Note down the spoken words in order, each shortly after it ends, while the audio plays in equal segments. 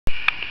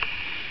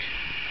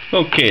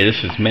Okay,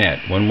 this is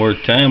Matt. One more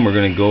time, we're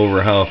going to go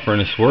over how a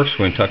furnace works.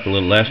 We're going to talk a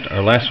little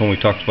our last one we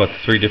talked about the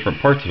three different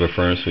parts of a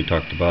furnace. We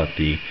talked about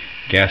the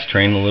gas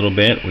train a little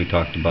bit, we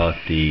talked about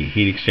the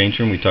heat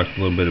exchanger, and we talked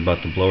a little bit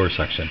about the blower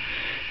section.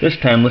 This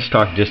time let's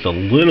talk just a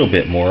little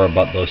bit more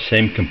about those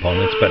same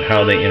components, but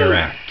how they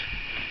interact.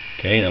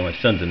 Okay, now my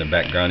son's in the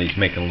background. He's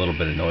making a little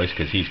bit of noise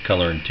because he's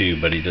coloring too,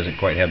 but he doesn't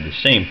quite have the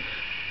same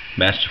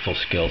masterful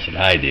skills that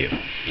I do.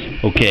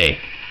 Okay,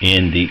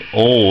 in the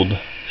old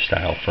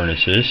style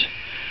furnaces,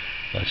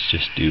 let's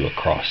just do a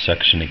cross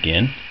section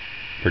again.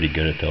 Pretty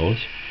good at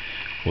those.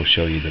 We'll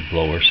show you the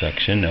blower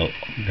section. Now,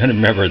 you got to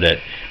remember that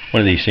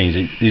one of these things,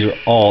 these are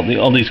all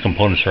these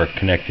components are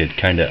connected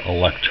kind of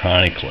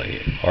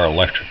electronically or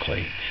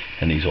electrically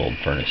in these old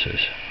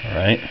furnaces. All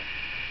right.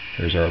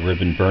 There's our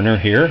ribbon burner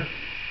here,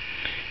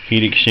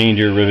 heat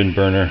exchanger, ribbon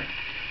burner,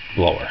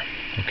 blower.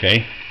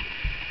 Okay.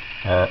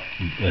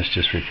 Let's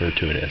just refer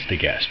to it as the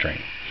gas train.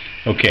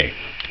 Okay.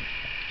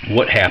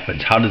 What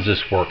happens? How does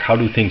this work? How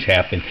do things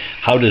happen?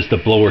 How does the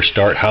blower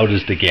start? How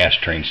does the gas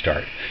train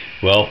start?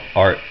 Well,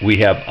 we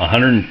have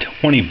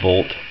 120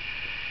 volt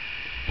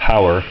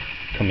power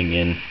coming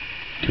in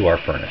to our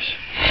furnace.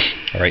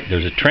 All right,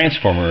 there's a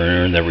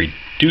transformer in there that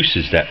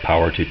reduces that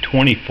power to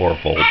 24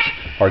 volts,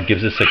 or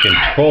gives us a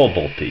control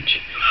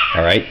voltage.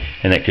 All right,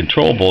 and that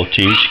control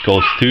voltage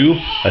goes through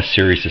a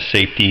series of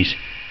safeties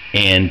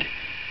and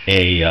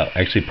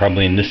actually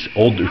probably in this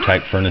older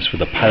type furnace where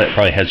the pilot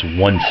probably has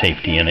one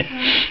safety in it,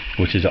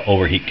 which is an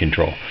overheat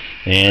control.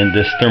 And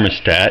this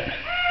thermostat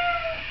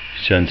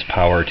sends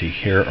power to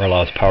here, or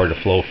allows power to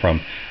flow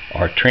from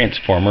our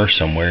transformer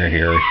somewhere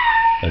here.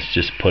 Let's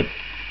just put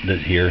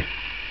this here.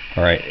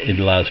 Alright, it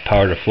allows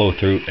power to flow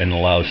through and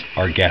allows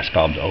our gas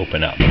valve to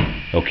open up.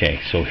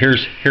 Okay, so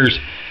here's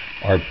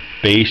our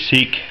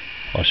basic,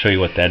 I'll show you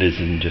what that is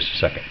in just a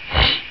second.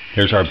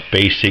 Here's our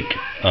basic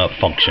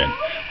function.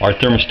 Our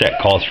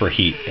thermostat calls for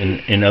heat.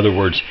 In other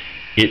words,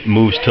 it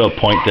moves to a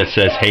point that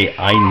says, hey,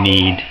 I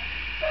need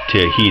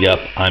to heat up,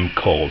 I'm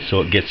cold. So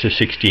it gets to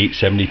 68,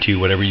 72,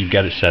 whatever you've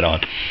got it set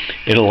on.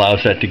 It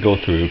allows that to go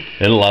through.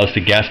 It allows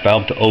the gas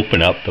valve to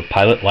open up. The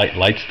pilot light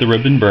lights the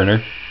ribbon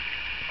burner,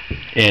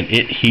 and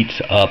it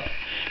heats up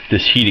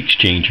this heat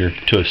exchanger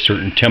to a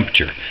certain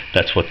temperature.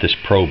 That's what this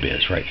probe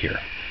is right here.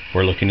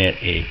 We're looking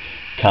at a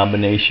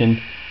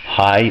combination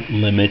high,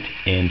 limit,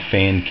 and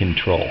fan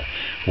control.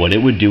 What it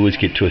would do is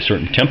get to a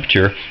certain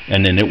temperature,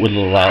 and then it would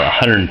allow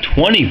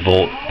 120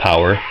 volt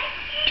power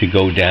to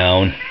go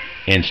down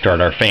and start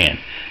our fan.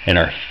 And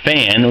our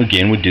fan,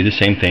 again, would do the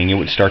same thing. It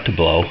would start to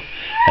blow.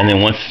 And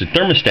then once the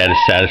thermostat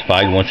is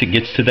satisfied, once it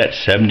gets to that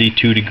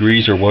 72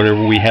 degrees or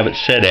whatever we have it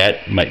set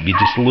at, might be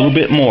just a little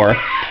bit more,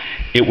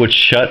 it would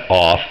shut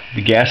off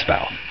the gas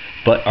valve.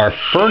 But our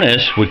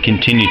furnace would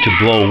continue to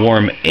blow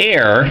warm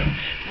air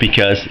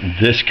because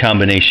this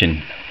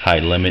combination, high,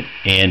 limit,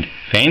 and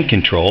fan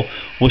control,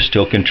 was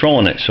still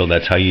controlling it. So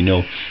that's how you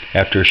know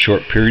after a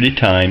short period of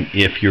time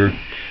if your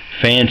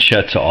fan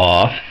shuts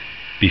off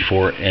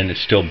before and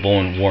it's still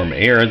blowing warm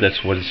air.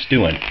 That's what it's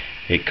doing.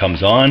 It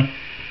comes on,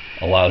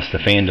 allows the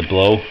fan to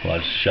blow,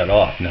 allows it to shut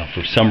off. Now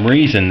for some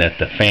reason that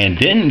the fan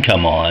didn't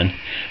come on,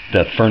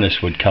 the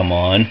furnace would come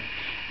on,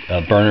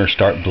 burner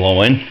start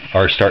blowing,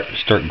 or start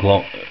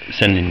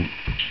sending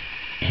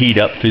heat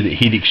up through the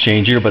heat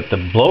exchanger, but the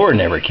blower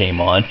never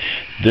came on.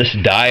 This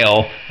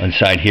dial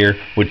inside here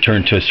would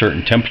turn to a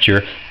certain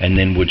temperature and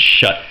then would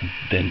shut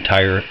the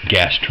entire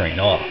gas train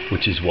off,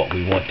 which is what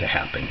we want to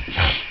happen.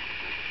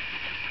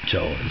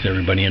 So does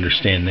everybody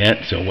understand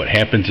that? So what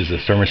happens is the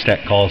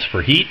thermostat calls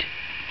for heat,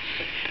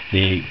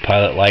 the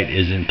pilot light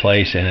is in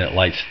place, and it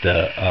lights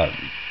the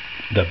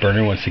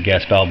burner once the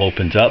gas valve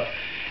opens up,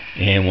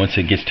 and once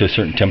it gets to a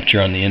certain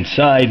temperature on the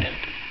inside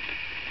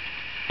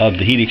of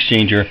the heat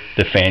exchanger,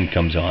 the fan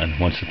comes on.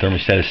 Once the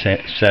thermostat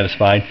is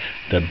satisfied,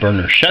 the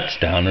burner shuts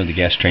down, or the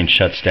gas train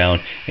shuts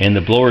down, and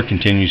the blower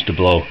continues to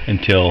blow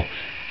until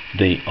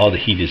all the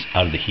heat is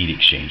out of the heat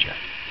exchanger.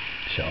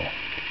 So,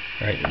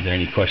 all right, are there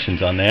any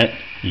questions on that?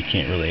 You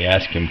can't really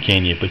ask them,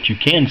 can you? But you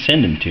can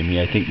send them to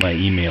me. I think my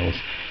email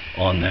is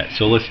on that.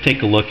 So let's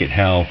take a look at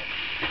how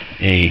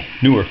a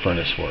newer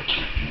furnace works.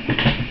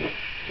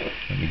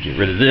 Let me get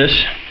rid of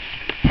this.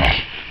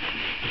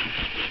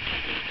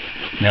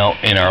 Now,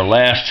 in our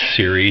last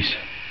series,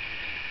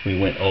 we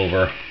went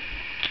over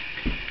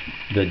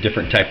the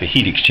different type of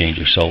heat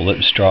exchanger. So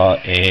let's draw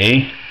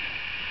a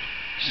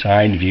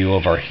side view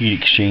of our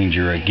heat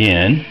exchanger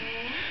again.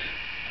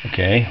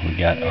 Okay, we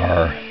got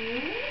our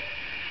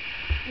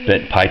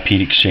vent pipe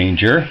heat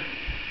exchanger.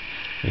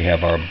 We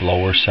have our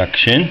blower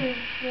section.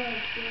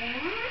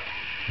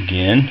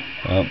 Again,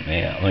 oh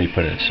man, let me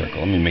put it in a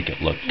circle. Let me make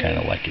it look kind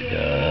of like it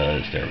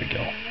does. There we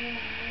go.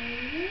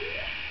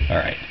 All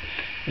right.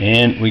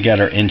 And we got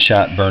our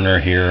in-shot burner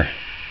here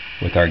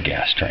with our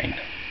gas train.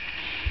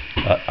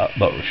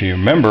 But if you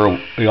remember,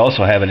 we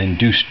also have an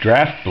induced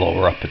draft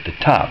blower up at the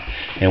top.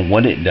 And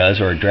what it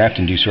does, or a draft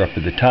inducer up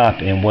at the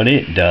top, and what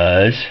it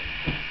does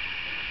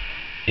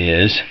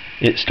is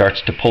it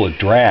starts to pull a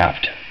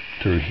draft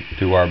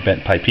through our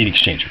bent pipe heat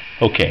exchanger.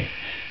 Okay,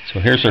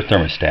 so here's our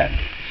thermostat.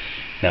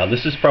 Now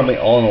this is probably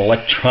all an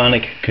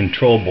electronic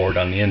control board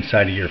on the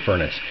inside of your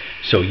furnace,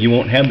 so you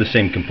won't have the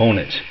same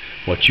components.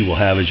 What you will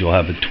have is you'll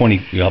have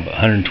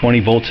 120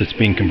 volts that's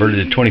being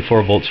converted to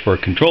 24 volts for a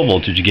control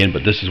voltage again,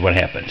 but this is what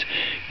happens.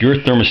 Your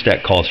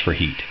thermostat calls for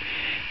heat.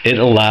 It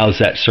allows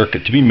that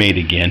circuit to be made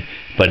again,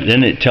 but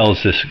then it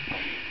tells this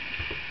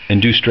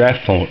induced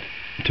draft flow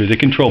through the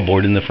control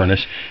board in the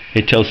furnace,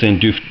 it tells the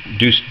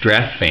induced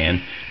draft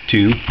fan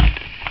to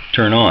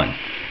turn on.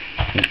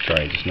 Oops,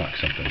 sorry, I just knocked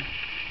something.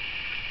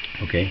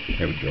 Okay,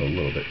 there we go, a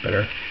little bit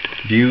better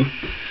view.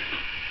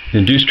 The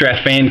induced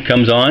draft fan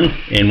comes on,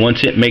 and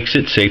once it makes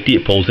its safety,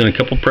 it pulls in a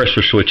couple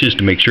pressure switches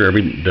to make sure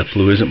the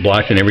flue isn't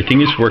blocked and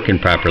everything is working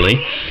properly.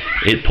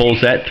 It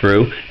pulls that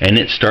through, and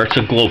it starts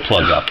a glow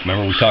plug up.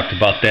 Remember, we talked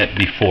about that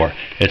before.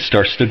 It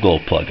starts to glow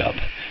plug up.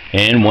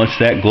 And once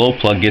that glow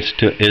plug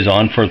is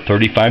on for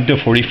 35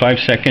 to 45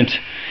 seconds,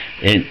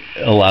 it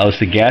allows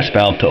the gas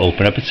valve to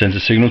open up. It sends a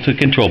signal to the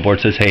control board,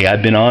 says, hey,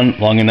 I've been on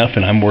long enough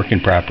and I'm working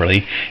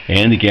properly,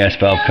 and the gas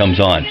valve comes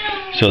on.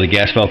 So the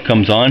gas valve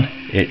comes on,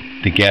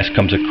 the gas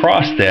comes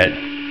across that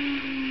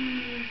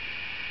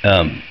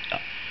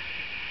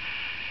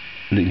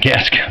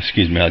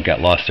excuse me, I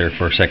got lost there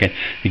for a second.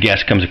 The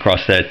gas comes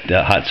across that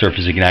hot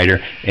surface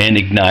igniter and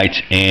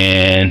ignites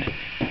and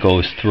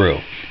goes through.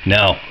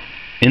 Now,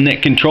 in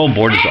that control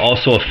board is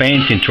also a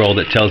fan control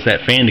that tells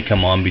that fan to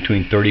come on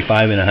between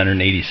 35 and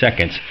 180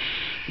 seconds.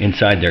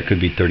 Inside there could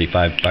be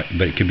 35,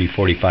 but it could be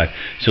 45.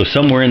 So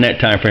somewhere in that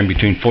time frame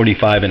between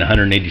 45 and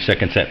 180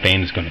 seconds, that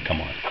fan is going to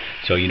come on.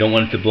 So you don't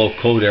want it to blow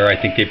cold air. I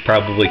think they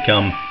probably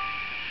come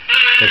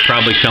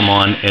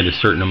on at a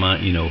certain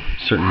amount,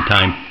 certain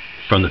time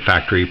from the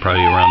factory,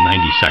 probably around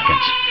 90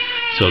 seconds.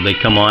 So they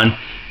come on,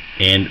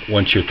 and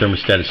once your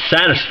thermostat is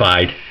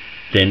satisfied,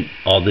 then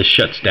all this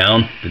shuts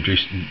down. The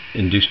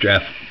induced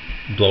draft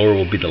blower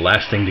will be the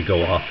last thing to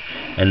go off,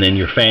 and then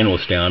your fan will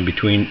stay on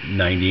between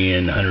 90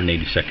 and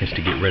 180 seconds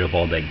to get rid of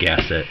all that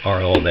gas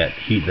or all that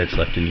heat that's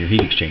left in your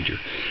heat exchanger.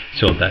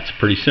 So that's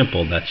pretty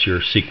simple. That's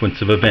your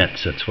sequence of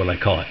events. That's what I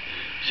call it.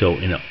 So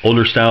in an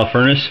older style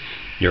furnace,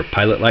 your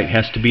pilot light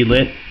has to be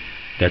lit.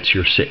 That's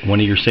one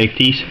of your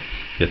safeties.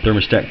 The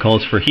thermostat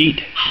calls for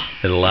heat.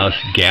 It allows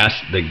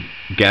the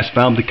gas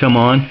valve to come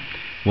on.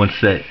 Once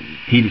that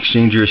heat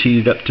exchanger is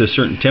heated up to a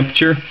certain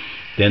temperature,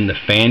 then the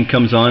fan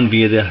comes on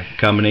via the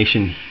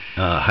combination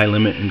high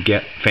limit and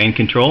fan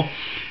control,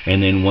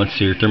 and then once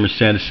your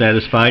thermostat is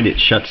satisfied, it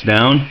shuts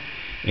down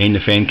and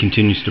the fan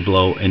continues to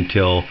blow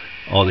until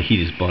all the heat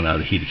is blown out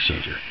of the heat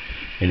exchanger.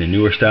 In a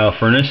newer style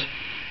furnace,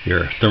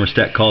 your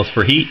thermostat calls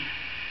for heat,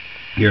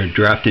 your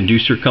draft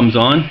inducer comes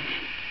on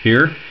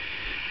here.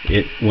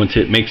 Once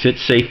it makes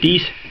its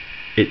safeties,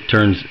 it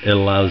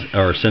allows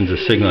or sends a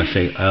signal.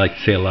 I like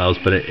to say allows,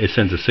 but it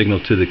sends a signal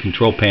to the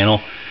control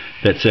panel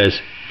that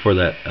says for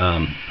the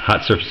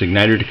hot surface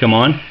igniter to come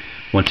on.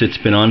 Once it's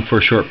been on for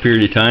a short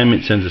period of time,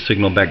 it sends a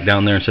signal back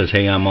down there and says,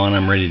 hey, I'm on,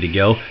 I'm ready to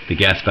go. The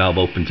gas valve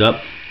opens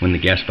up. When the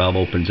gas valve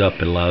opens up,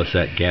 it allows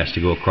that gas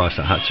to go across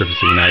the hot surface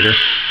igniter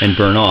and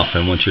burn off.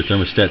 And once your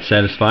thermostat's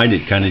satisfied,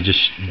 it kind of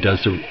just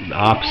does the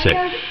opposite.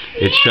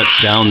 It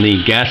shuts down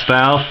the gas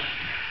valve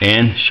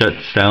and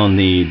shuts down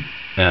the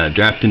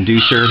draft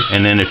inducer,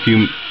 and then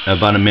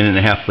about a minute and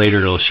a half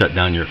later, it'll shut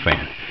down your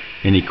fan.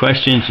 Any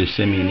questions, just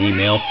send me an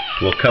email.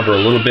 We'll cover a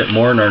little bit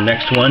more in our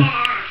next one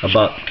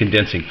about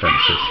condensing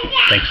furnaces.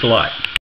 Thanks a lot.